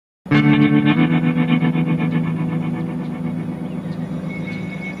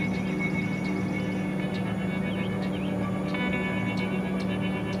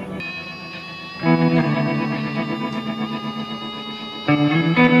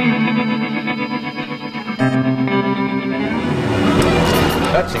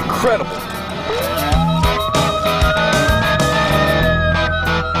That's incredible.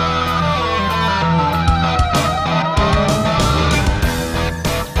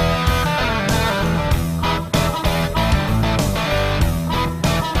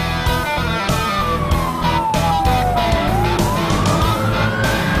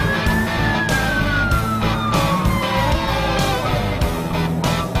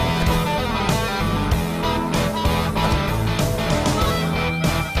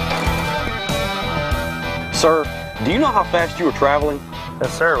 Sir, do you know how fast you were traveling?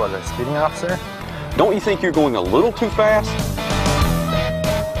 Yes, sir. Was I a speeding officer? Don't you think you're going a little too fast?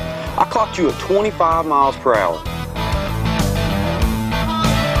 I clocked you at 25 miles per hour.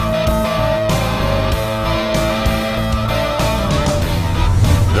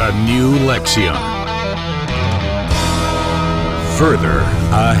 The new Lexion. Further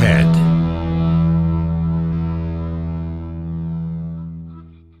ahead.